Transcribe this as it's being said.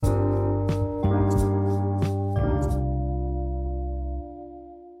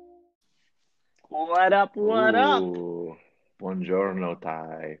What up? What up? Ooh, buongiorno,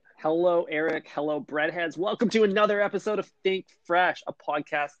 Thai. Hello, Eric. Hello, breadheads. Welcome to another episode of Think Fresh, a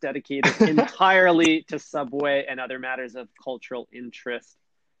podcast dedicated entirely to Subway and other matters of cultural interest.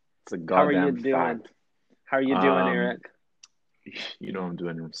 It's a How are you goddamn doing? fact. How are you doing, Um, Eric? I'm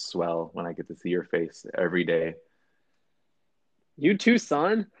doing swell when I get to see your face every day. You too,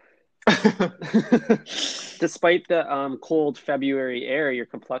 son. Despite the cold February air, your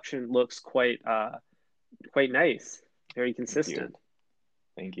complexion looks quite nice. Very Thank you. consistent.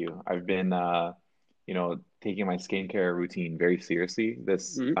 Thank you. I've been taking my skincare routine very seriously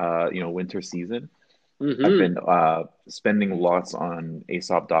this Mm-hmm. winter season. I've Mm-hmm. been spending lots on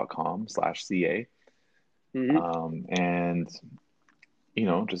aesop.com/ca Mm-hmm. and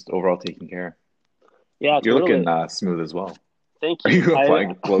just overall taking care. Yeah, You're looking totally. smooth as well. Thank Are you. you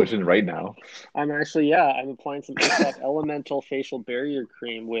applying lotion right now? I'm applying some Aesop Elemental Facial Barrier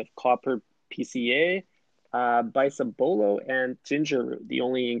Cream with copper PCA, bisabolol, and ginger root, the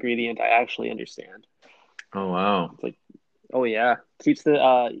only ingredient I actually understand. Oh wow. It's like, oh yeah, keeps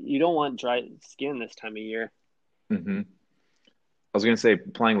you don't want dry skin this time of year. I was gonna say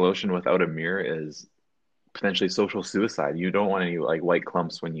applying lotion without a mirror is potentially social suicide. You don't want any like white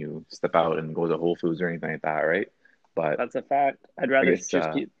clumps when you step out and go to Whole Foods or anything like that, right? But That's a fact. I'd I rather guess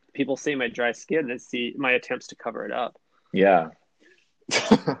just people see my dry skin than see my attempts to cover it up. yeah.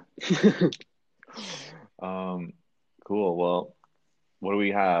 Um, cool. Well, what do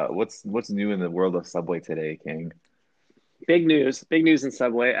we have? What's new in the world of Subway today, King? Big news in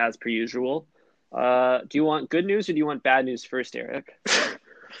Subway as per usual. Do you want good news or do you want bad news first, Eric?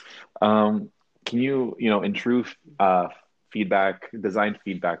 Um, can in true design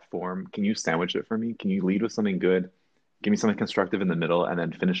feedback form, can you sandwich it for me? Can you lead with something good, give me something constructive in the middle, and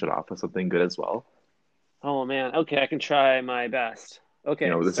then finish it off with something good as well? Oh man. Okay, I can try my best. Okay,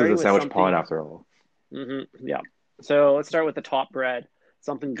 This is a starting with sandwich pod something. after all. Yeah. So let's start with the top bread.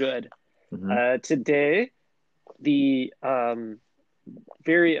 Something good. Hmm. Today, the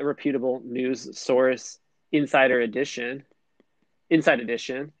very reputable news source Insider Edition, Inside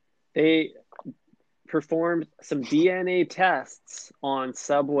Edition, they performed some DNA tests on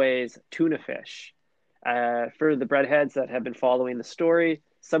Subway's tuna fish. For the breadheads that have been following the story,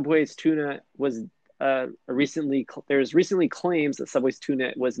 Subway's tuna was there's recently claims that Subway's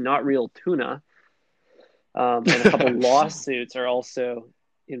tuna was not real tuna, and a couple lawsuits are also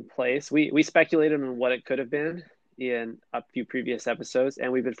in place. We speculated on what it could have been in a few previous episodes,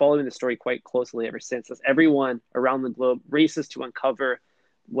 and we've been following the story quite closely ever since, as everyone around the globe races to uncover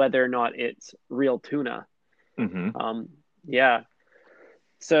whether or not it's real tuna. Hmm. Um, yeah.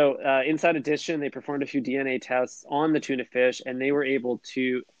 So, Inside Edition, they performed a few DNA tests on the tuna fish, and they were able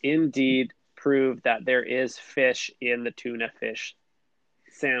to indeed prove that there is fish in the tuna fish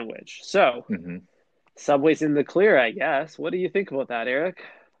sandwich. So, Hmm. Subway's in the clear, I guess. What do you think about that, Eric?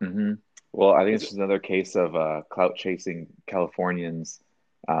 Hmm. Well, I think Is it's it? just another case of clout chasing Californians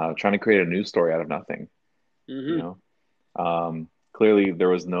trying to create a news story out of nothing, you Mm-hmm. know? Clearly there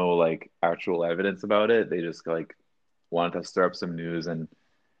was no like actual evidence about it. They just like wanted to stir up some news and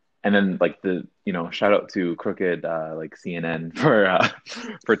then like shout out to crooked like CNN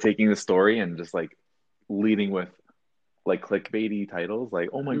for taking the story and just like leading with like clickbaity titles like,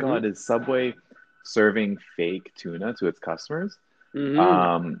 "Oh my Mm-hmm. God, is Subway serving fake tuna to its customers?"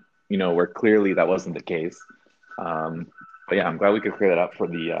 Mm-hmm. Where clearly that wasn't the case. Um, but yeah, I'm glad we could clear that up for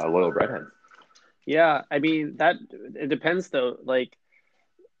the loyal breadheads. Yeah, I mean that it depends though. Like,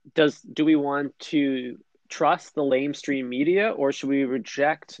 do we want to trust the lamestream media, or should we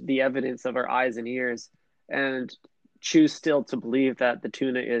reject the evidence of our eyes and ears and choose still to believe that the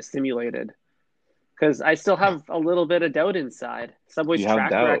tuna is simulated? Because I still have a little bit of doubt inside. You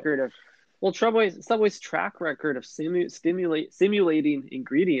have doubt. Subway's track record of simulating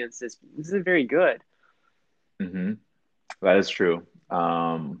ingredients isn't very good. Hmm. That is true.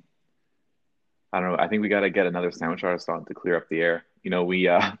 I don't know. I think we got to get another sandwich artist on to clear up the air.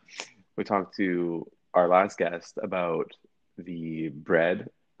 We talked to our last guest about the bread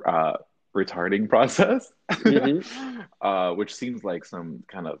uh, retarding process, Hmm. which seems like some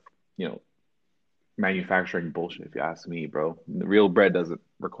kind of you know manufacturing bullshit, if you ask me, bro. The real bread doesn't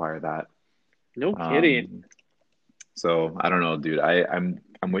require that. No kidding. Um, so I don't know, dude. I'm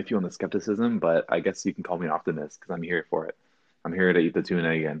with you on the skepticism, but I guess you can call me an optimist because I'm here for it. I'm here to eat the tuna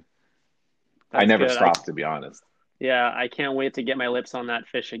again. I That's never good. stop, to be honest. Yeah, I can't wait to get my lips on that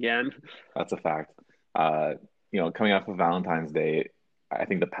fish again. That's a fact. Uh, Coming off of Valentine's Day, I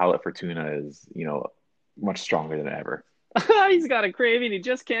think the palate for tuna is, much stronger than ever. He's got a craving he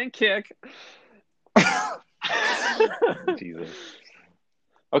just can't kick. Jesus.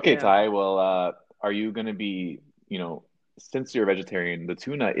 Okay, Yeah. Ty. Well, are you going to be, since you're a vegetarian, the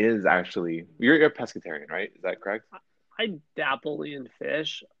tuna is actually, you're a pescatarian, right? Is that correct? I dabble in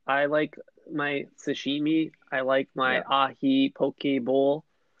fish. I like my sashimi. I like my Yeah, ahi poke bowl.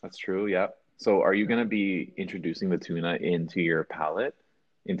 that's true. Yeah. So are you going to be introducing the tuna into your palate,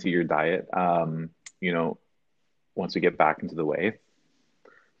 into your diet, you know, once we get back into the way?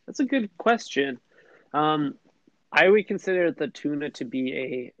 That's a good question. Um, I would consider the tuna to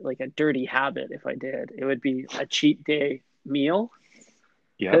be a dirty habit if I did. It would be a cheat day meal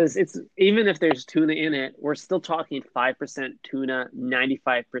Yep, because it's even if there's tuna in it, we're still talking 5% tuna,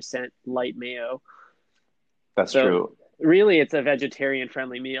 95% light mayo. that's So true. really it's a vegetarian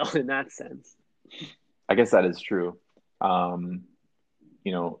friendly meal in that sense. I guess that is true. Um,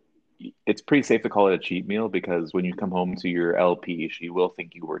 you know, it's pretty safe to call it a cheat meal because when you come home to your LP, she will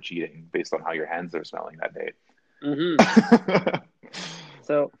think you were cheating based on how your hands are smelling that day. Hmm.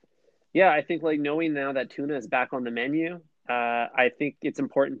 So yeah, I think like knowing now that tuna is back on the menu, I think it's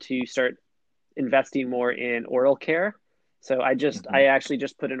important to start investing more in oral care. So I Hmm. actually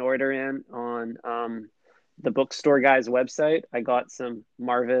just put an order in on the bookstore guy's website. I got some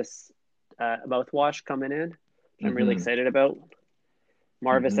Marvis mouthwash coming in, which I'm really Hmm. excited about. Hmm.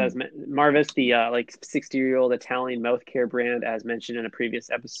 Marvis, the like 60-year-old Italian mouth care brand, as mentioned in a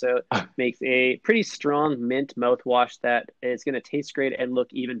previous episode, makes a pretty strong mint mouthwash that is going to taste great and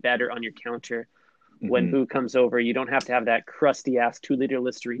look even better on your counter when Hmm. Boo comes over. You don't have to have that crusty ass 2 liter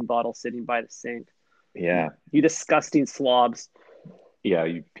Listerine bottle sitting by the sink. Yeah, You disgusting slobs. yeah,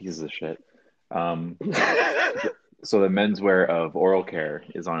 you pieces of shit. Um, so the menswear of oral care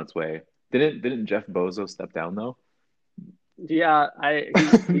is on its way. Didn't Jeff Bozo step down though? Yeah, I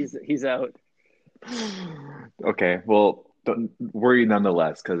he's out. Okay, well, don't worry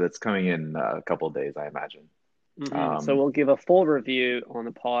nonetheless because it's coming in a couple of days, I imagine. So Um, we'll give a full review on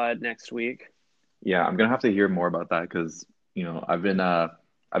the pod next week. yeah, I'm gonna have to hear more about that because I've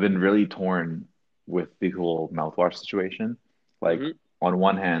been really torn with the whole mouthwash situation. Like Hmm. on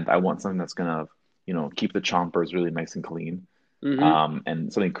one hand, I want something that's gonna, keep the chompers really nice and clean, Hmm.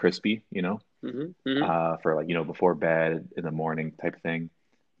 and something crispy, Hmm. for like, before bed in the morning type thing.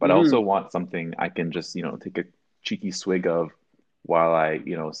 But I also Hmm. want something I can just, take a cheeky swig of while I,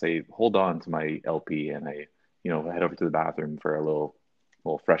 say, hold on to my LP and I, head over to the bathroom for a little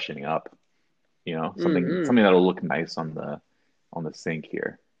freshening up, Hmm. something that'll look nice on the sink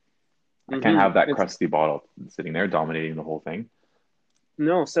here. I can't Hmm. have that It's crusty bottle sitting there dominating the whole thing.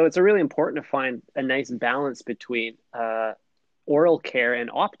 no, so it's really important to find a nice balance between oral care and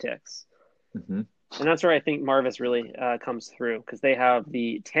optics. Hmm. And that's where I think Marvis really comes through because they have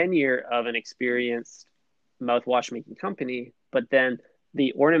the tenure of an experienced mouthwash making company, but then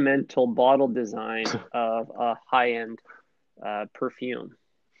the ornamental bottle design of a high end perfume.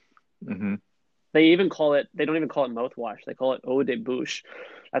 Hmm. They don't even call it mouthwash. They call it eau de bouche.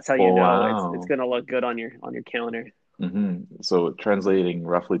 That's how you Oh, know it's wow. going to look good on your counter. So translating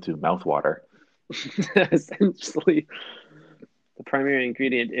roughly to mouthwater. Essentially, the primary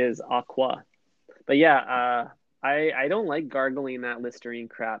ingredient is aqua. But yeah, I don't like gargling that Listerine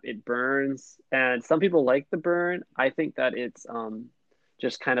crap. It burns, and some people like the burn. I think that it's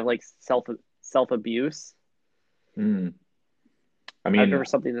just kind of like self abuse. Mm. I I'd mean, prefer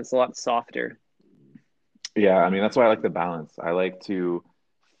something that's a lot softer. yeah, I mean that's why I like the balance. I like to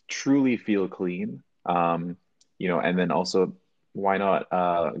truly feel clean. And then also why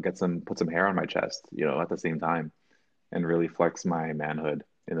not get some put some hair on my chest, at the same time and really flex my manhood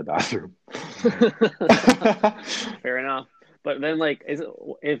in the bathroom. Fair enough. But then, like,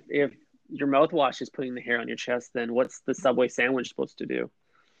 if your mouthwash is putting the hair on your chest, then what's the Subway sandwich supposed to do?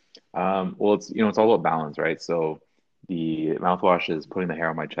 Well, it's all about balance, right? So the mouthwash is putting the hair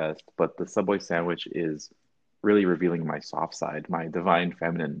on my chest, but the Subway sandwich is really revealing my soft side, my divine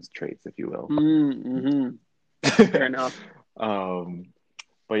feminine traits, if you will. Mm-hmm. Fair enough. Um,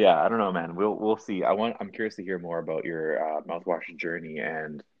 but yeah, I don't know, man. We'll see. I'm curious to hear more about your mouthwash journey,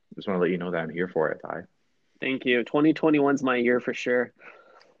 and just want to let you know that I'm here for it, Ty. Thank you. 2021's my year for sure.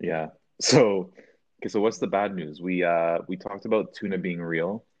 Yeah. So, okay, so what's the bad news? We talked about tuna being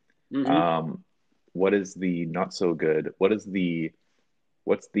real. Mm-hmm. Um, what is the not so good? What's the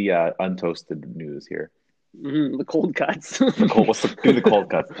untoasted news here? Mm-hmm. The cold cuts. The cold. Give me the cold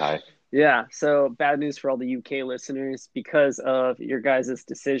cuts, Ty. Yeah. So bad news for all the UK listeners because of your guys'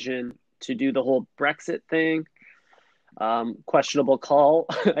 decision to do the whole Brexit thing. Questionable call.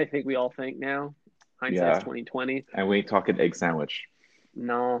 I think we all think now. Hindsight's Yeah, 2020. and we ain't talking egg sandwich.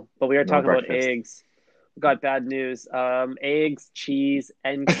 No, but we are No talking about breakfast. eggs. We got bad news. Eggs, cheese,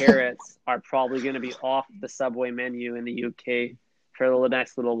 and carrots are probably going to be off the Subway menu in the UK for the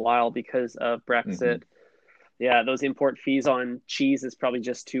next little while because of Hmm. Brexit. Yeah, those import fees on cheese is probably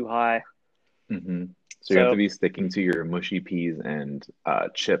just too high. Hmm. So you have to So, be sticking to your mushy peas and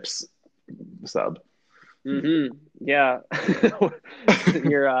chips sub. yeah,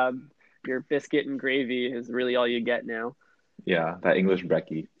 your your biscuit and gravy is really all you get now. Yeah, that English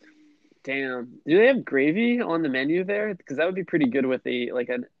brekkie. Damn. Do they have gravy on the menu there? Because that would be pretty good with a like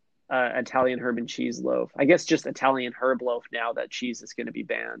an Italian herb and cheese loaf. I guess just Italian herb loaf now that cheese is going to be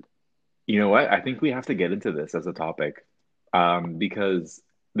banned. You know what? I think we have to get into this as a topic, because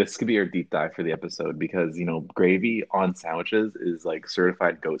this could be our deep dive for the episode. Because gravy on sandwiches is like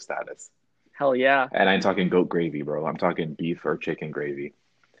certified goat status, Hell yeah. and I'm talking goat gravy, bro. I'm talking beef or chicken gravy.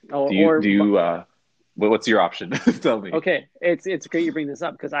 Or, Do you or do you what's your option? Tell me. okay, it's great you bring this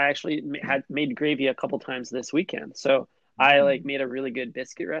up because I actually had made gravy a couple times this weekend. So I like Mm, made a really good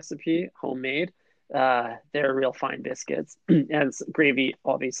biscuit recipe, homemade. They're real fine biscuits, and gravy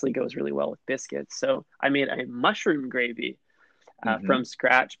obviously goes really well with biscuits. So I made a mushroom gravy hmm from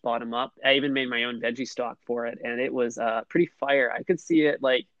scratch, bottom up. I even made my own veggie stock for it, and it was pretty fire. I could see it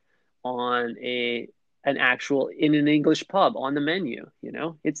like on a an actual in an English pub on the menu.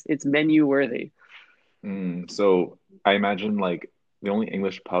 It's menu worthy. So I imagine like the only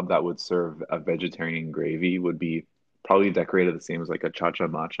English pub that would serve a vegetarian gravy would be probably decorated the same as like a cha-cha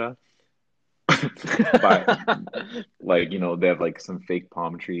matcha. But like they have like some fake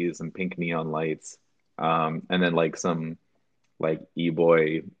palm trees and pink neon lights, and then like some like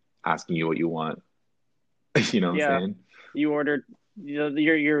e-boy asking you what you want. You know what I'm Yeah, saying? you ordered.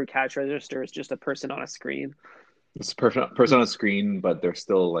 Your cash register is just a person on a screen. It's a person on a screen, but they're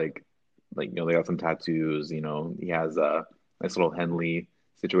still like they got some tattoos. He has a nice little Henley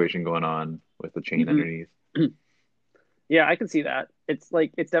situation going on with the chain Hmm. underneath. Yeah, I can see that. It's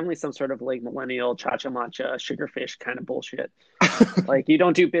definitely some sort of like millennial cha-cha matcha sugarfish kind of bullshit. Like you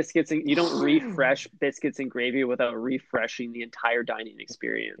don't do biscuits and you don't refresh biscuits and gravy without refreshing the entire dining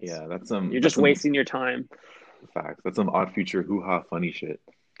experience. Yeah, You're that's just some wasting your time. facts. That's some odd future hoo-ha funny shit.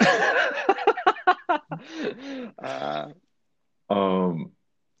 uh, Um,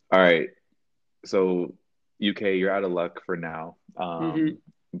 all right. So UK, you're out of luck for now. mhm.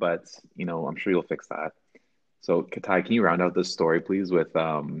 But I'm sure you'll fix that. So Katai, can you round out this story, please, with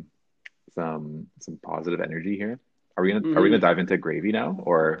some positive energy here? Are we gonna Mhm. dive into gravy now,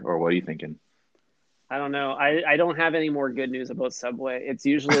 or what are you thinking? I don't know. I don't have any more good news about Subway. It's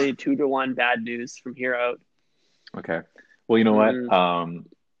usually 2-1 bad news from here out. Okay. Well, you know what? Hmm.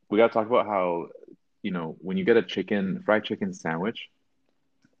 We gotta talk about how, when you get a fried chicken sandwich,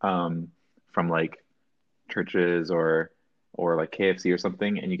 um, from like churches or like KFC or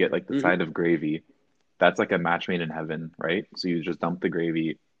something, and you get like the Hmm. side of gravy, that's like a match made in heaven, right? So you just dump the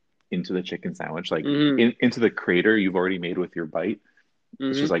gravy into the chicken sandwich, like Hmm. into the crater you've already made with your bite.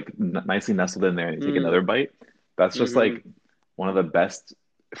 It's just Hmm. like nicely nestled in there, and you take Hmm. another bite. That's just Hmm. like one of the best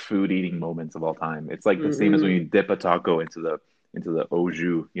food eating moments of all time. It's like the same as when Hmm. you dip a taco into the au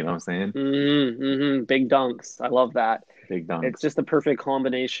jus. You know what I'm saying? Big dunks. I love that. Big It's dunks. just the perfect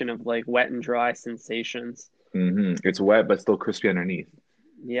combination of like wet and dry sensations. It's wet but still crispy underneath.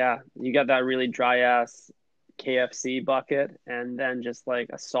 Yeah, you got that really dry ass KFC bucket, and then just like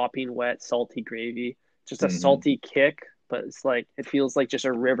a sopping wet, salty gravy. Just a hmm salty kick, but it's like it feels like just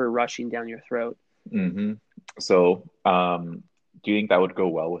a river rushing down your throat. hmm So, do you think that would go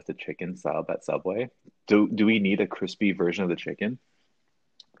well with the chicken sub at Subway? Do we need a crispy version of the chicken?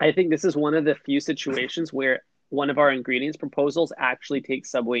 I think this is one of the few situations where one of our ingredients proposals actually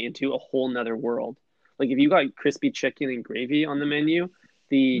takes Subway into a whole nother world. Like if you got crispy chicken and gravy on the menu,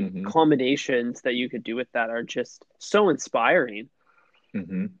 the hmm combinations that you could do with that are just so inspiring.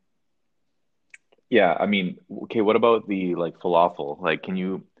 hmm Yeah, I mean, okay, what about the like falafel? Like, could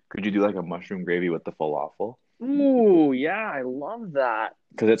you do like a mushroom gravy with the falafel? Ooh, yeah, I love that.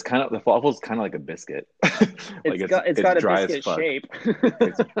 Because it's kind of the falafel is kind of like a biscuit. Like It's it's got it's it's got a dry as biscuit fuck. shape.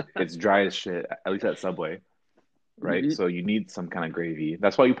 It's dry as shit, at least at Subway, right? Hmm. So you need some kind of gravy.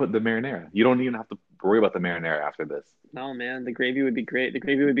 That's why you put the marinara. You don't even have to worry about the marinara after this. No, man, the gravy would be great. The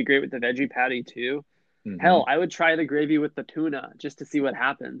gravy would be great with the veggie patty too. Hmm Hell, I would try the gravy with the tuna just to see what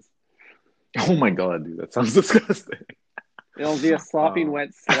happens. Oh my God, dude, that sounds disgusting. It'll be a slopping Um,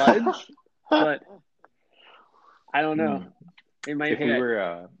 wet sludge, but I don't know. hmm. It might If we hit.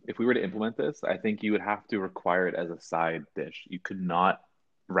 were if we were to implement this, I think you would have to require it as a side dish. You could not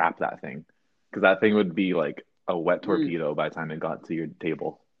wrap that thing because that thing would be like a wet Mm, torpedo by the time it got to your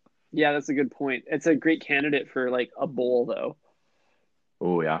table. yeah, that's a good point. It's a great candidate for like a bowl though.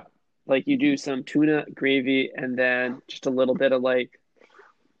 Oh yeah. Like you do some tuna gravy and then just a little bit of like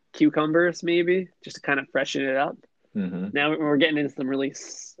cucumbers maybe just to kind of freshen it up. Hmm. Now we're getting into some really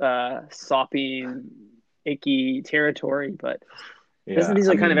soppy, icky territory, but Yeah, these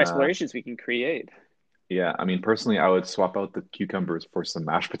are I the kind of mean, explorations we can create. yeah, I mean, personally, I would swap out the cucumbers for some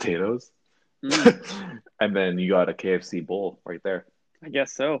mashed potatoes, Mm, and then you got a KFC bowl right there. I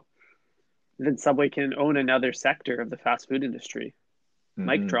guess so. Then Subway can own another sector of the fast food industry.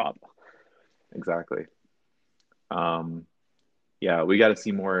 Mic Hmm. drop. Exactly. Um, yeah, we got to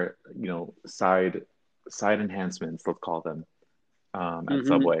see more, side enhancements, let's call them, at Hmm.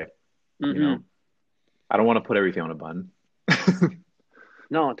 Subway. You Hmm. know, I don't want to put everything on a bun.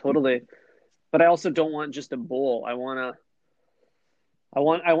 No, totally. But I also don't want just a bowl. I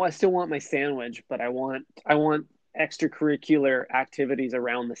still want my sandwich, but I want extracurricular activities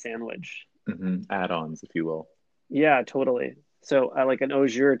around the sandwich. Add-ons, if you will. Yeah, totally. So, like an au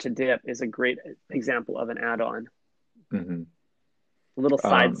jus to dip is a great example of an add-on. Hmm. A little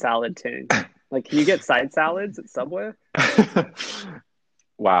side Um, salad thing. Like, can you get side salads at Subway?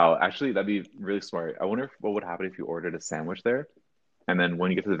 wow, actually, that'd be really smart. I wonder what would happen if you ordered a sandwich there, and then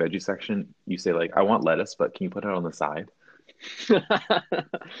when you get to the veggie section, you say like, "I want lettuce, but can you put it on the side?"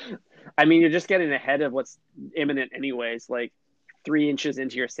 I mean, you're just getting ahead of what's imminent, anyways. Like 3 inches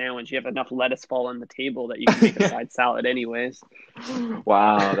into your sandwich, you have enough lettuce fall on the table that you can make a side salad, anyways.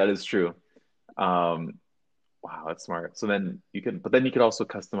 Wow, that is true. Um, wow, that's smart. But then you could also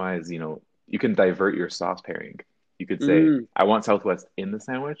customize, you can divert your sauce pairing. You could say, Mm, I want Southwest in the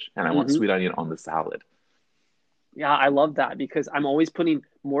sandwich and I want hmm. sweet onion on the salad. Yeah, I love that because I'm always putting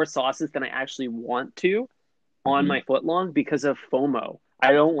more sauces than I actually want to on Hmm. my footlong because of FOMO.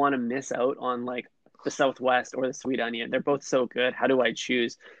 I don't want to miss out on like the Southwest or the sweet onion. They're both so good. How do I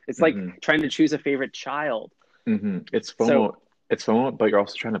choose? It's like Hmm. trying to choose a favorite child. It's So, FOMO. It's FOMO, but you're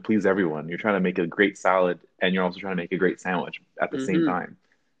also trying to please everyone. You're trying to make a great salad and you're also trying to make a great sandwich at the same hmm, time.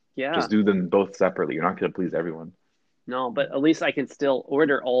 yeah, Just do them both separately. You're not going to please everyone. no, but at least I can still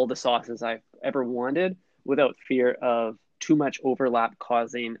order all the sauces I've ever wanted without fear of too much overlap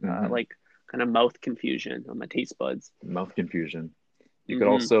causing Hmm. like kind of mouth confusion on my taste buds. Mouth confusion. You could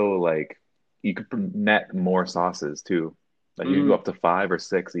Hmm. also you could net more sauces too. Like you can go Hmm. up to five or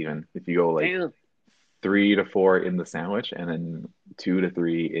six even if you go like Damn. 3 to 4 in the sandwich and then 2 to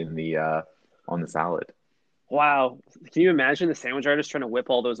 3 in the on the salad. Wow. Can you imagine the sandwich artist trying to whip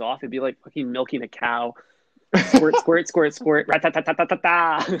all those off? It'd be like fucking milking a cow. Squirt, squirt, squirt, squirt.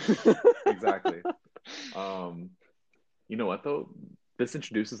 Rat-ta-ta-ta-ta-ta. Exactly. Um, you know what though? This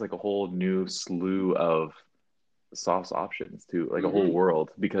introduces like a whole new slew of sauce options too, like a whole Hmm. world.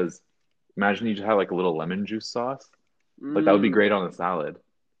 Because imagine you just have like a little lemon juice sauce. Like that would be Mm. great on a salad.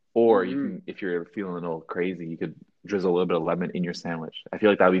 Or you Hmm. can, if you're feeling a little crazy, you could drizzle a little bit of lemon in your sandwich. I feel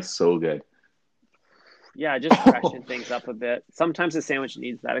like that'd be so good. Yeah, just freshen things up a bit. Sometimes the sandwich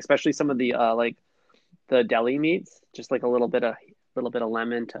needs that, especially some of the like the deli meats. Just like a little bit of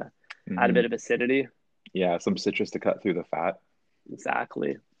lemon to add a bit Hmm. of acidity. Yeah, some citrus to cut through the fat.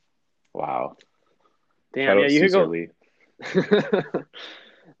 Exactly. Wow. Shout Damn. Yeah, out you could Suser go. Lee.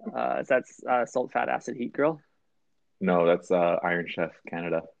 Is that salt, fat, acid, heat grill? No, that's Iron Chef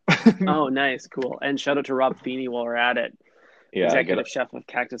Canada. Oh, nice, cool. And shout out to Rob Feeney while we're at it, Yeah, get executive it. chef of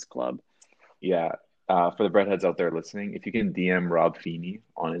Cactus Club. Yeah. For the breadheads out there listening, if you can DM Rob Feeney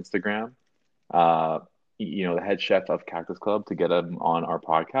on Instagram, uh, the head chef of Cactus Club, to get him on our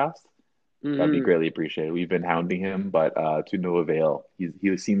podcast, that'd be Hmm. greatly appreciated. We've been hounding him, but to no avail.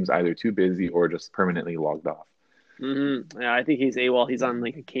 He seems either too busy or just permanently logged off. Hmm. Yeah, I think he's AWOL. He's on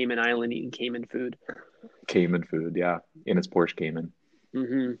like a Cayman Island eating Cayman food. Cayman food, yeah, in his Porsche Cayman.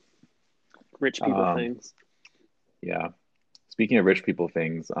 Hmm. Rich people Um, things. yeah. Speaking of rich people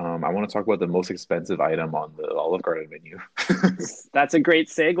things, I want to talk about the most expensive item on the Olive Garden menu. That's a great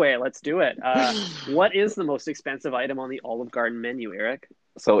segue. Let's do it. What is the most expensive item on the Olive Garden menu, Eric?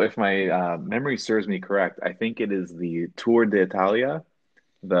 So, if my memory serves me correct, I think it is the Tour d'Italia,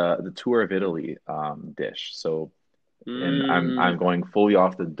 the Tour of Italy dish. So, and I'm Mm, going fully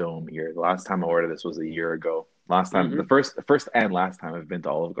off the dome here. The last time I ordered this was a year ago. Last time, hmm. the first and last time I've been to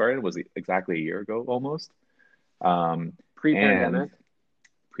Olive Garden was exactly a year ago almost. Um, and Pre-pandemic.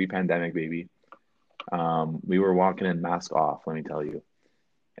 pre-pandemic, baby. We were walking in mask off, let me tell you.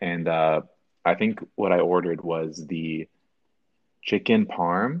 And I think what I ordered was the chicken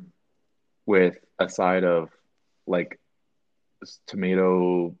parm with a side of like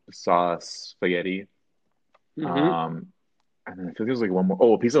tomato sauce spaghetti. Hmm. Um, and then I think there's like one more.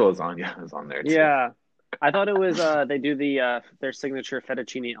 Oh, a piece of lasagna is on there too. Yeah. I thought it was they do their signature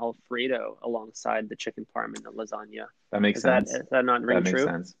fettuccine Alfredo alongside the chicken parm and the lasagna. That makes sense. Is that not That ring makes true?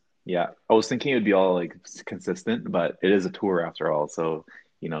 sense. Yeah. I was thinking it would be all like consistent, but it is a tour after all. So,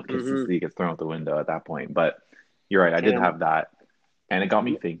 Hmm. consistency gets thrown out the window at that point. But You're right. I did Damn, have that, and it got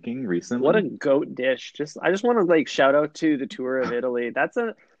me thinking what a recently. goat dish. Just I just want to like shout out to the tour of Italy. That's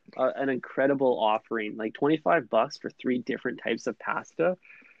an incredible offering. Like $25 for three different types of pasta.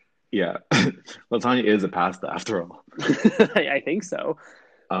 Yeah, lasagna is a pasta after all. I think so.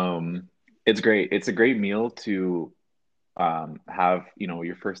 Um, it's great. It's a great meal to have,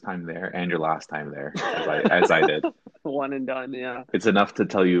 your first time there and your last time there, as I did. One and done, yeah. It's enough to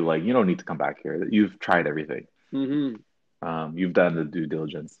tell you like you don't need to come back here. You've tried everything. Hmm. You've done the due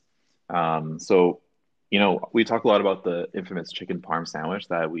diligence. So, we talk a lot about the infamous chicken parm sandwich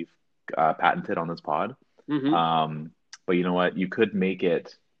that we've patented on this pod. Hmm. Um, but you know what? You could make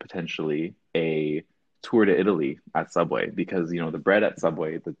it potentially a tour to Italy at Subway because the bread at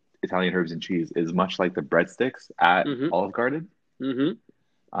Subway, the Italian herbs and cheese, is much like the breadsticks at Hmm. Olive Garden. Hmm.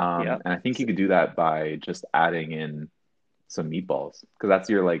 Yeah. And I think you could do that by just adding in some meatballs because that's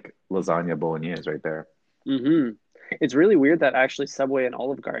your like lasagna bolognese right there. Hmm. It's really weird that actually Subway and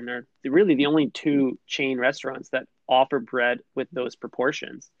Olive Garden are really the only two chain restaurants that offer bread with those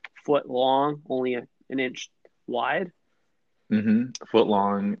proportions. Foot long, only an inch wide. Foot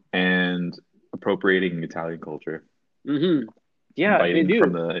long and appropriating Italian culture, Hmm. Yeah, they biting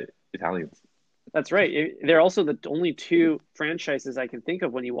from do. the Italians. That's right. They're also the only two franchises I can think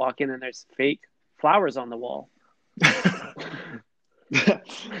of when you walk in and there's fake flowers on the wall.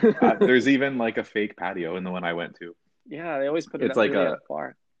 There's even like a fake patio in the one I went to. Yeah, they always put it It's up like really a up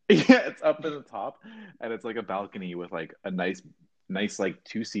far. yeah, it's up in the top, and it's like a balcony with like a nice like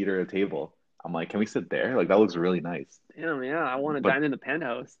two-seater table. I'm like, can we sit there? Like that looks really nice. Damn, yeah, I want to But dine in the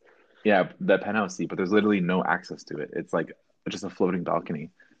penthouse. yeah, the penthouse seat, but there's literally no access to it. It's like just a floating balcony.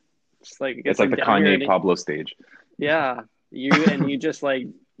 Just like, I It's guess like I'm the down here Kanye and Pablo stage, yeah, you just like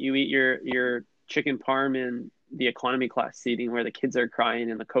you eat your chicken parm in the economy class seating where the kids are crying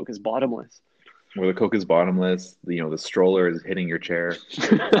and the Coke is bottomless. where the Coke is bottomless. The stroller is hitting your chair,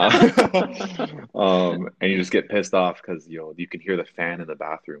 uh, and you just get pissed off because you can hear the fan in the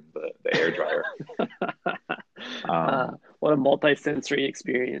bathroom, the air dryer. Uh, Um, what a multi-sensory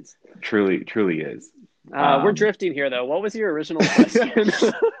experience. truly, truly is. We're Um, drifting here though. What was your original question?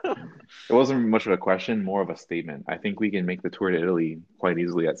 it wasn't much of a question, more of a statement. I think we can make the tour to Italy quite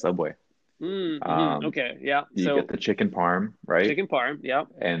easily at Subway. Mm-hmm. Um, Okay, yeah. you get So the chicken parm, right? chicken parm, yeah.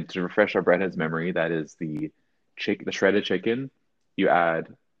 And to refresh our breadhead's memory, that is the shredded chicken. You add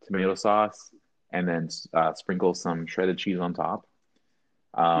tomato sauce and then sprinkle some shredded cheese on top.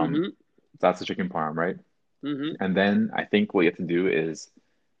 Um, Mm-hmm. that's the chicken parm, right? Mm-hmm. And then I think what you have to do is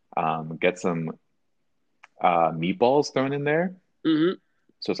get some meatballs thrown in there. Mm-hmm.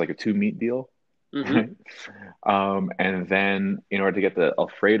 So it's like a two meat deal, Mm-hmm. right? And then in order to get the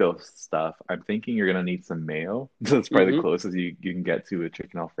Alfredo stuff, I'm thinking you're gonna need some mayo. That's probably the Mm-hmm. closest you can get to a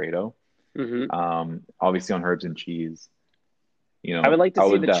chicken Alfredo. Mm-hmm. Obviously on herbs and cheese. I would like to I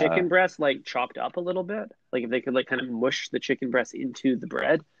see the would chicken breast like chopped up a little bit. Like if they could like kind of mush the chicken breast into the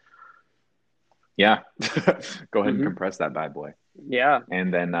bread. yeah. Go ahead and Mm-hmm. compress that bad boy. Yeah.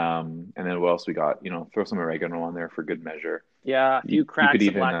 And then what else we got? Throw some oregano on there for good measure. Yeah. A You few you could cracks of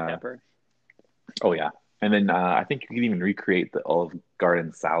even black pepper. oh yeah. And then I think you could even recreate the Olive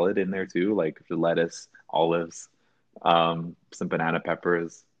Garden salad in there too, like the lettuce, olives, some banana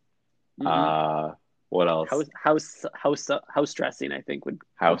peppers. Mm-hmm. Uh, what else? House dressing, I think would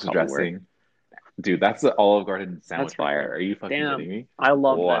House probably work. dressing. Dude, that's the Olive Garden That's sandwich right there. fire. Are you fucking Damn. kidding me? I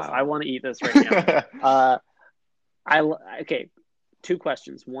love this. I Wow. want to eat this right now. Uh okay, two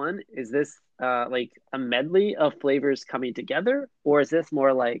questions. One, is this like a medley of flavors coming together, or is this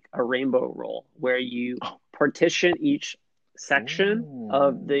more like a rainbow roll where you partition each section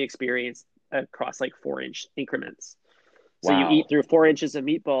of Oh, the experience across like 4 inch increments? So you eat wow. through 4 inches of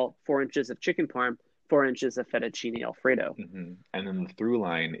meatball, 4 inches of chicken parm, 4 inches of fettuccine alfredo. And then the through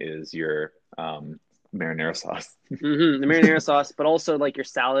line is your marinara sauce. The marinara sauce, but also like your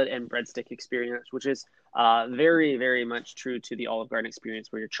salad and breadstick experience, which is very, very much true to the Olive Garden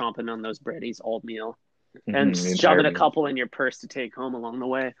experience, where you're chomping on those breadies all meal and The entire shoving a meal. couple in your purse to take home along the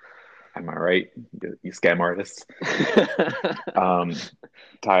way. Am I right? You scam artists. Um,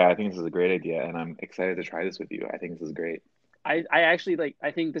 Ty, I think this is a great idea, and I'm excited to try this with you. I think this is great. I actually like,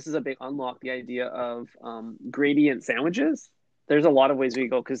 I think this is a big unlock, the idea of gradient sandwiches. There's a lot of ways we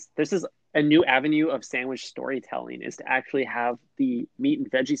go because this is a new avenue of sandwich storytelling, is to actually have the meat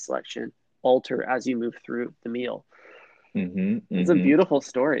and veggie selection alter as you move through the meal. hmm It's a hmm beautiful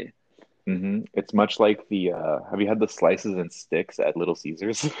story. It's much like the have you had the slices and sticks at Little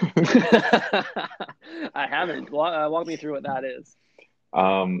Caesars? I haven't. Walk me through what that is.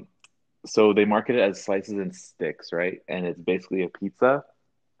 Um, so they market it as slices and sticks, right? And it's basically a pizza.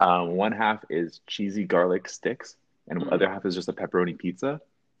 One half is cheesy garlic sticks, and the Mm-hmm. other half is just a pepperoni pizza.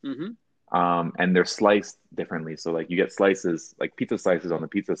 Mm-hmm. And they're sliced differently. So like you get slices, like pizza slices on the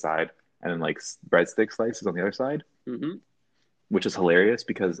pizza side, and then like breadstick slices on the other side, Mm-hmm. which is hilarious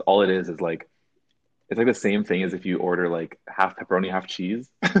because all it is like it's like the same thing as if you order like half pepperoni, half cheese,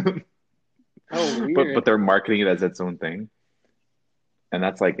 Oh, but weird. they're marketing it as its own thing, and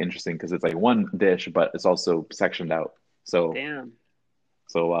that's like interesting because it's like one dish, but it's also sectioned out. So Damn.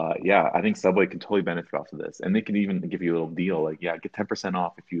 yeah, I think Subway can totally benefit off of this, and they could even give you a little deal like yeah, get 10%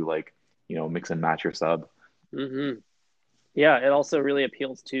 off if you like mix and match your sub. Mm-hmm. Yeah, it also really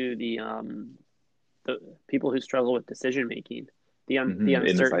appeals to the people who struggle with decision making, the uncertain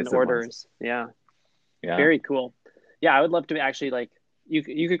Indecisive ones. orders. Yeah, Yeah. very cool. Yeah, I would love to actually like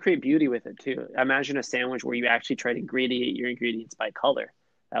you could create beauty with it too. Imagine a sandwich where you actually try to gradiate your ingredients by color.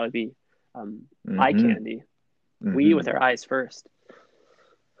 That would be eye Mm-hmm. candy. We eat Mm-hmm. with our eyes first.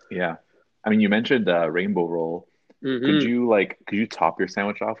 Yeah. I mean, you mentioned rainbow roll. Mm-hmm. Could you top your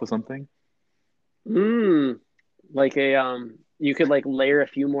sandwich off with something? Mm. Like you could like layer a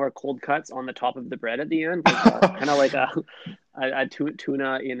few more cold cuts on the top of the bread at the end, like kind of like a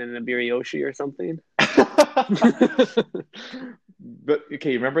tuna in an abirioshi or something. But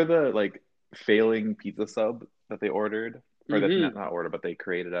okay, remember the like failing pizza sub that they ordered, or that Hmm. not ordered, but they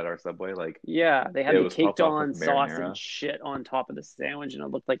created at our Subway? Like Yeah, they had it the was caked topped off with on sauce and marinara. shit on top of the sandwich, and it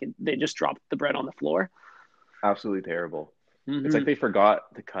looked like they just dropped the bread on the floor. Absolutely terrible. It's like Hmm. they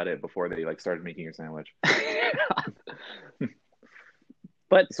forgot to cut it before they like started making your sandwich.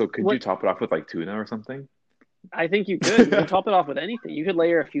 But So could you what top it off with like tuna or something? I think you could, top it off with anything. You could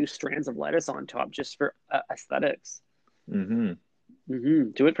layer a few strands of lettuce on top just for aesthetics. Hmm.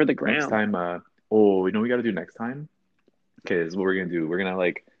 Do it for the Next gram. time, oh, we got to do next time? Okay, this is what we're gonna do. We're gonna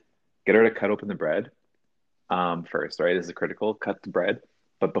like get her to cut open the bread first, right? This is critical. Cut the bread,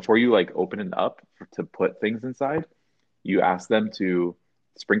 but before you like open it up to put things inside, you ask them to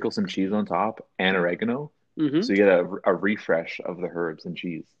sprinkle some cheese on top and oregano, Hmm. so you get a refresh of the herbs and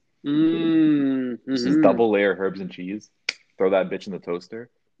cheese. Just this Mm-hmm. double layer herbs and cheese. Throw that bitch in the toaster,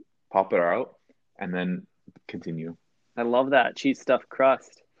 pop it out, and then continue. I love that cheese stuffed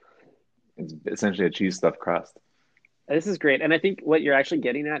crust. It's essentially a cheese stuffed crust. This is great. And I think what you're actually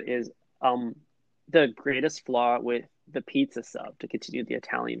getting at is um, the greatest flaw with the pizza sub, to continue the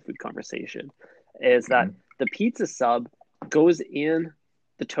Italian food conversation, is that Hmm. the pizza sub goes in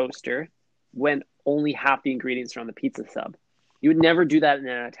the toaster when only half the ingredients are on the pizza sub. You would never do that in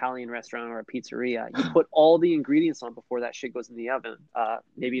an Italian restaurant or a pizzeria. You put all the ingredients on before that shit goes in the oven.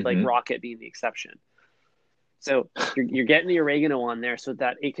 Maybe like Hmm. rocket being the exception. So you're getting the oregano on there so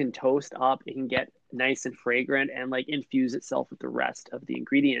that it can toast up, it can get nice and fragrant and like infuse itself with the rest of the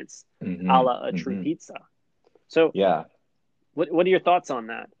ingredients, a Hmm. la a true Hmm. pizza. So Yeah. what are your thoughts on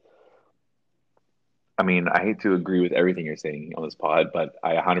that? I mean, I hate to agree with everything you're saying on this pod, but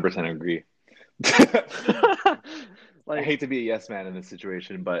I 100% agree. I Like, hate to be a yes man in this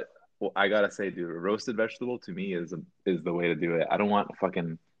situation, but well, I gotta say, dude, a roasted vegetable to me is the way to do it. I don't want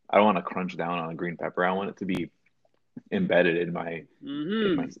to crunch down on a green pepper. I want it to be embedded in my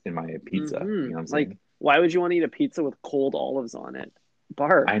mm-hmm, pizza. You know what I'm like saying? why would you want to eat a pizza with cold olives on it?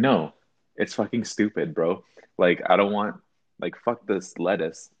 Barf. I know it's fucking stupid, bro. Like I don't want like fuck this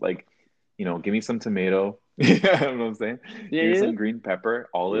lettuce. Like give me some tomato. You know what I'm saying? Yeah, Give me yeah, some green pepper,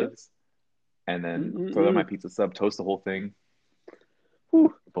 yeah. olives, and then throw that in my Mm-mm-mm. pizza sub, toast the whole thing.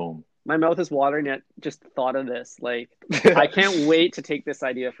 Whew. Boom. My mouth is watering at just thought of this. Like, I can't wait to take this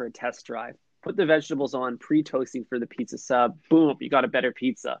idea for a test drive. Put the vegetables on pre-toasting for the pizza sub. Boom, you got a better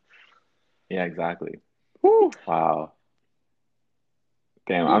pizza. Yeah, exactly. Whew. Wow.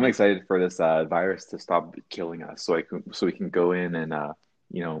 Damn, I'm Yeah. excited for this virus to stop killing us so we can go in and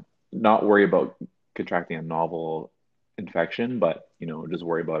not worry about contracting a novel infection, but just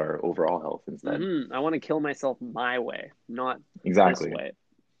worry about our overall health instead. I want to kill myself my way, not this Exactly. way.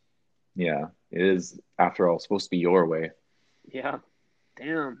 Yeah. It is, after all, supposed to be your way. Yeah.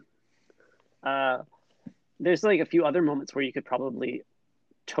 Damn. Uh, there's like a few other moments where you could probably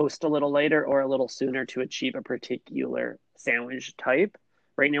toast a little later or a little sooner to achieve a particular sandwich type.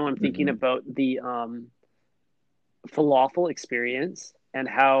 Right now, I'm thinking Hmm. about the falafel experience and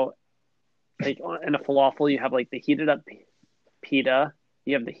how, like, in a falafel, you have like the heated up pita,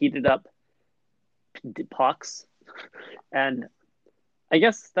 you have the heated up pucks, and I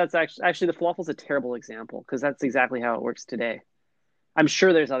guess that's actually the falafel's a terrible example because that's exactly how it works today. I'm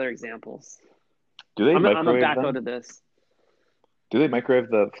sure there's other examples. Do they I'm a microwave back out them? of this. Do they microwave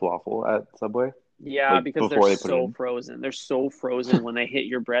the falafel at Subway? Yeah, Like because they're before they put it so in? frozen. They're so frozen when they hit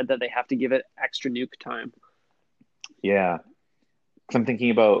your bread that they have to give it extra nuke time. Yeah. 'Cause I'm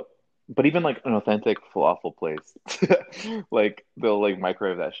thinking about But even like an authentic falafel place, like they'll like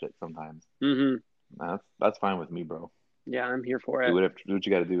microwave that shit sometimes. Hmm. That's fine with me, bro. Yeah, I'm here for it. Do what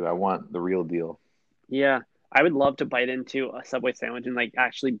you got to do. I want the real deal. Yeah, I would love to bite into a Subway sandwich and like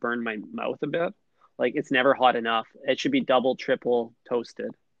actually burn my mouth a bit. Like it's never hot enough. It should be double, triple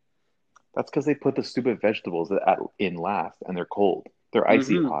toasted. That's because they put the stupid vegetables in last, and they're cold. They're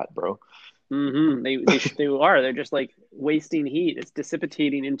icy Hmm. hot, bro. Hmm. They are. They're just like wasting heat. It's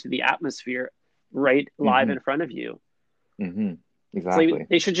dissipating into the atmosphere right live Mm-hmm. in front of you. Mm-hmm. It's like Exactly.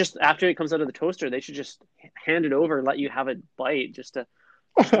 they should just after it comes out of the toaster, they should just hand it over and let you have a bite just to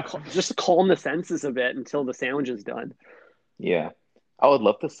calm the senses a bit until the sandwich is done. Yeah. I would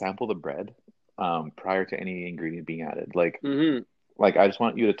love to sample the bread prior to any ingredient being added. Hmm. Like I just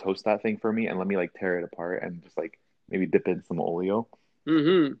want you to toast that thing for me and let me like tear it apart and just like maybe dip in some oleo.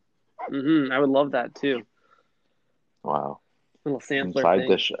 Hmm. Hmm. I would love that too. Wow. Little Some sampler side thing.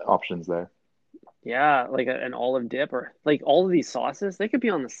 dish options there. Yeah, like an olive dip or like all of these sauces, they could be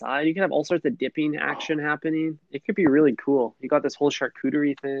on the side. You could have all sorts of dipping action happening. It could be really cool. You got this whole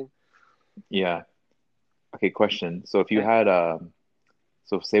charcuterie thing. Yeah. Okay, question. So if you Okay. had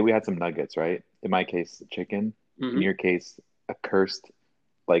so say we had some nuggets, right? In my case, chicken. In Hmm. your case, a cursed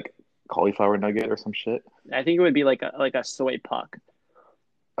like cauliflower nugget or some shit. I think it would be like a soy puck.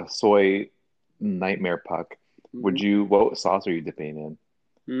 A soy nightmare puck. Hmm. What sauce are you dipping in?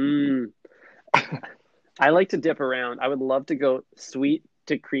 Mm. I like to dip around. I would love to go sweet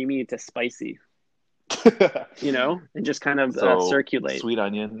to creamy to spicy, and just kind of So circulate. sweet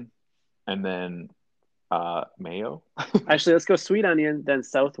onion and then mayo. Actually, let's go sweet onion, then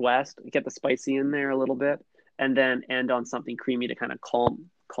Southwest, get the spicy in there a little bit, and then end on something creamy to kind of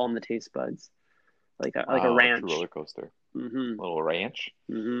calm the taste buds, like a Wow, a true ranch. roller coaster. Hmm. A little ranch.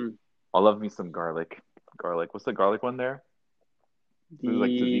 Hmm. I love me some garlic. Garlic. What's the garlic one there? Is it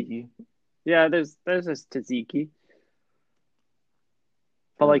like The tzatziki? Yeah, there's this tzatziki,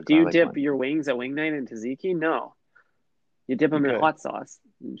 but There's a like, do you garlic dip one. your wings at wing night in tzatziki? No, you dip You them in could. hot sauce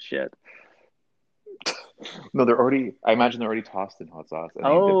and shit. No, I imagine they're already tossed in hot sauce and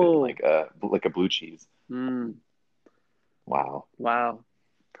then you dip it in Oh, like a blue cheese. mm, Wow. wow,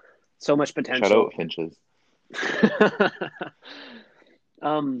 so much Shout potential. out Finches.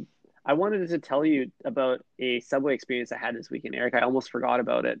 Um, I wanted to tell you about a Subway experience I had this weekend, Eric. I almost forgot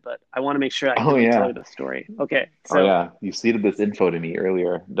about it, but I want to make sure I Oh quickly tell yeah. you the story. Okay, Oh so yeah. You seeded this info to me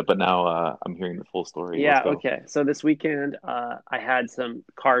earlier, but now I'm hearing the full story. Let's yeah, go. okay. So this weekend, I had some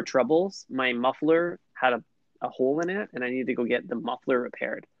car troubles. My muffler had a hole in it, and I needed to go get the muffler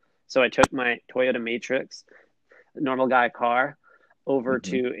repaired. So I took my Toyota Matrix, normal guy car, over Hmm.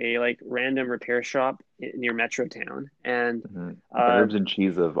 to a like random repair shop near Metro Town, and Hmm. The uh, herbs and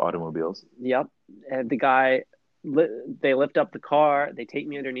cheese of automobiles. yep. And the guy, they lift up the car, they take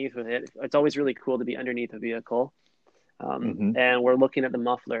me underneath with it. It's always really cool to be underneath a vehicle. Hmm. And we're looking at the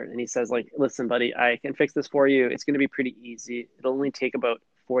muffler, and he says, like, listen, buddy, I can fix this for you. It's going to be pretty easy. It'll only take about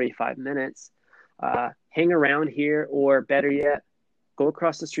 45 minutes. Hang around here, or better yet, go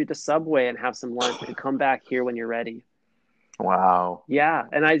across the street to Subway and have some lunch and come back here when you're ready. Wow. Yeah.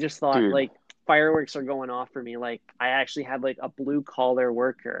 And I just thought, Dude. like, fireworks are going off for me. Like, I actually had like a blue collar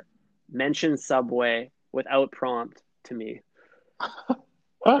worker mention Subway without prompt to me.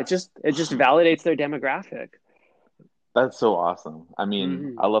 It just validates their demographic. That's so awesome. I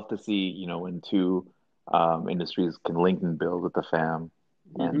mean, Hmm. I love to see, when two industries can link and build with the fam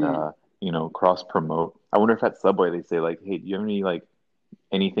and Hmm. cross promote. I wonder if at Subway they say like, hey, do you have any like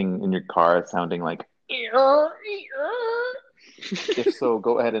anything in your car sounding like if so,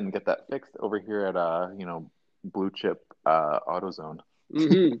 go ahead and get that fixed over here at Blue Chip AutoZone.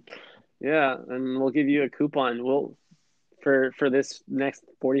 Hmm. Yeah, and we'll give you a coupon. For this next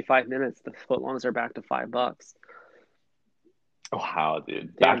 45 minutes, the footlongs are back to $5. Wow,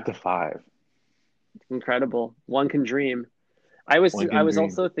 dude. Back Damn, to five. incredible. One can dream. I was One I can was dream.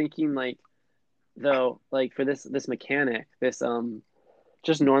 also thinking like though, like for this mechanic, this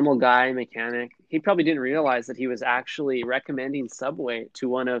just normal guy mechanic, he probably didn't realize that he was actually recommending Subway to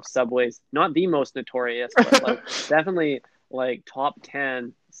one of Subway's not the most notorious, but like definitely like top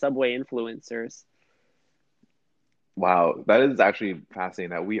 10 Subway influencers. Wow, that is actually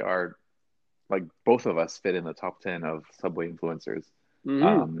fascinating that we are like both of us fit in the top 10 of Subway influencers. Hmm.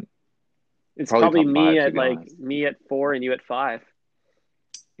 Um, It's Probably probably top me five to at be like honest. me at 4 and you at 5.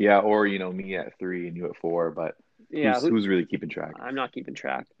 Yeah, or me at three and you at four, but Yeah, who's really keeping track? I'm not keeping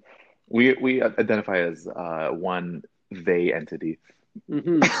track. We identify as one they entity.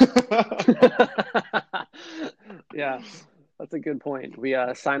 Hmm. Yeah, that's a good point. We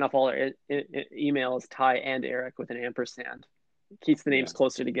sign off all our emails, Ty and Eric, with an ampersand. Keeps the names Yeah,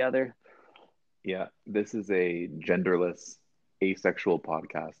 closer together. Yeah, this is a genderless, asexual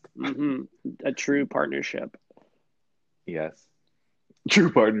podcast. Hmm. A true partnership. Yes.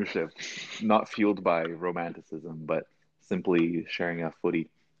 True partnership, not fueled by romanticism, but simply sharing a footy.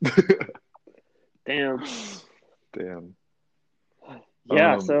 Damn. Damn.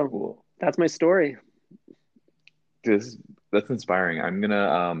 Yeah, so Well, that's my story. this that's inspiring. I'm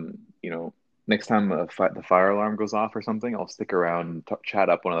gonna, next time the fire alarm goes off or something, I'll stick around and chat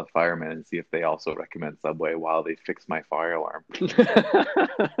up one of the firemen and see if they also recommend Subway while they fix my fire alarm.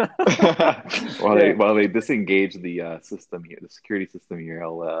 Yeah. While they disengage the system here, the security system here,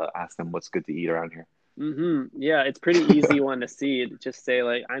 I'll ask them what's good to eat around here. Yeah, it's pretty easy one to see. Just say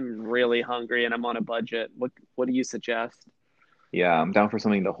like, I'm really hungry and I'm on a budget. What do you suggest? Yeah, I'm down for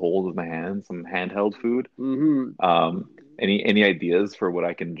something to hold with my hands, some handheld food. Hmm. Um, any ideas for what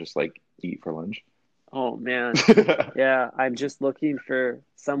I can just like eat for lunch? Oh man. Yeah, I'm just looking for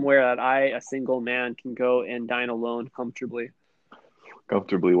somewhere that a single man, can go and dine alone comfortably.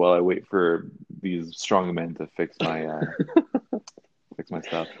 Comfortably while I wait for these strong men to fix my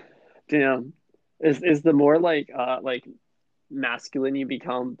stuff. Damn. Is the more like masculine you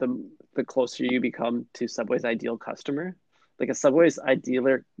become, the closer you become to Subway's ideal customer? Like a Subway's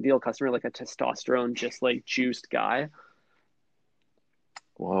ideal customer, like a testosterone, just like juiced guy.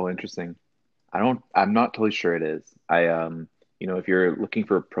 Whoa, interesting. I'm not totally sure it is. If you're looking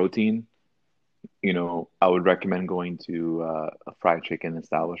for protein, I would recommend going to a fried chicken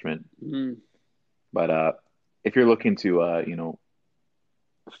establishment. Mm, But if you're looking to,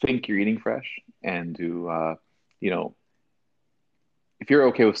 think you're eating fresh and to, you know, if you're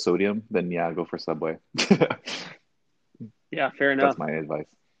okay with sodium, then yeah, go for Subway. yeah, fair That's enough. my advice.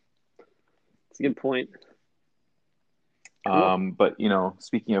 It's a good point. Cool. But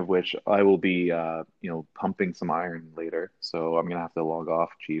speaking of which, I will be, pumping some iron later, so I'm gonna have to log off,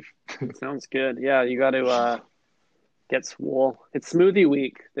 Chief. Sounds good. Yeah, you got to get swole. It's smoothie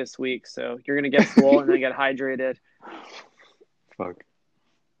week this week, so you're gonna get swole and then get hydrated. Fuck.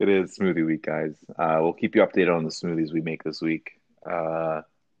 It is smoothie week, guys. We'll keep you updated on the smoothies we make this week.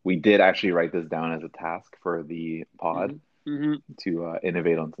 We did actually write this down as a task for the pod Hmm. to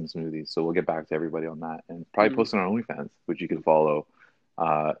innovate on some smoothies. So we'll get back to everybody on that and probably Hmm. post it on OnlyFans, which you can follow.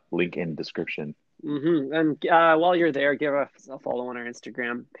 Link in description. And while you're there, give us a follow on our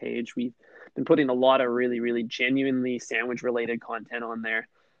Instagram page. We've been putting a lot of really, really genuinely sandwich related content on there.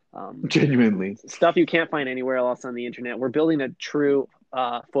 Um, Genuinely, Stuff you can't find anywhere else on the internet. We're building a true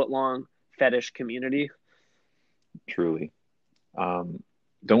foot long fetish community. truly. Um,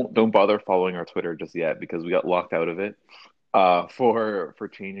 don't bother following our Twitter just yet because we got locked out of it. For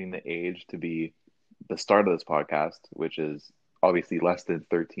changing the age to be the start of this podcast, which is obviously less than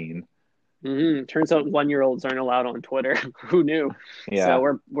 13. Turns out 1 year olds aren't allowed on Twitter. Who knew? So Yeah,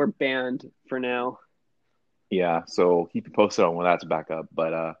 we're banned for now. yeah. So keep you posted on when that's back up.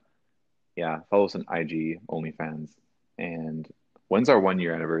 But yeah, follow us on IG, OnlyFans. And when's our 1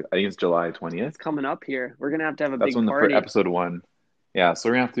 year anniversary? I think it's July It's 20th. coming up here. We're gonna have a That's big when the first party. episode one. Yeah, so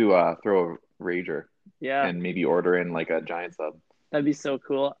we're gonna have to throw a rager Yeah, and maybe order in like a giant sub. that'd be so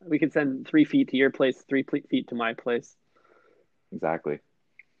cool. We could send 3 feet to your place, 3 feet to my place. Exactly.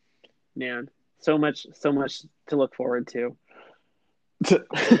 Man, so much to look forward to. All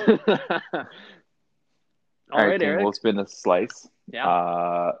All right, right, King. Well, Eric. it's been a slice. Yeah.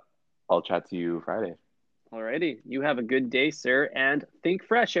 Uh, I'll chat to you Friday. Alrighty. You have a good day, sir, and think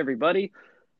fresh, everybody.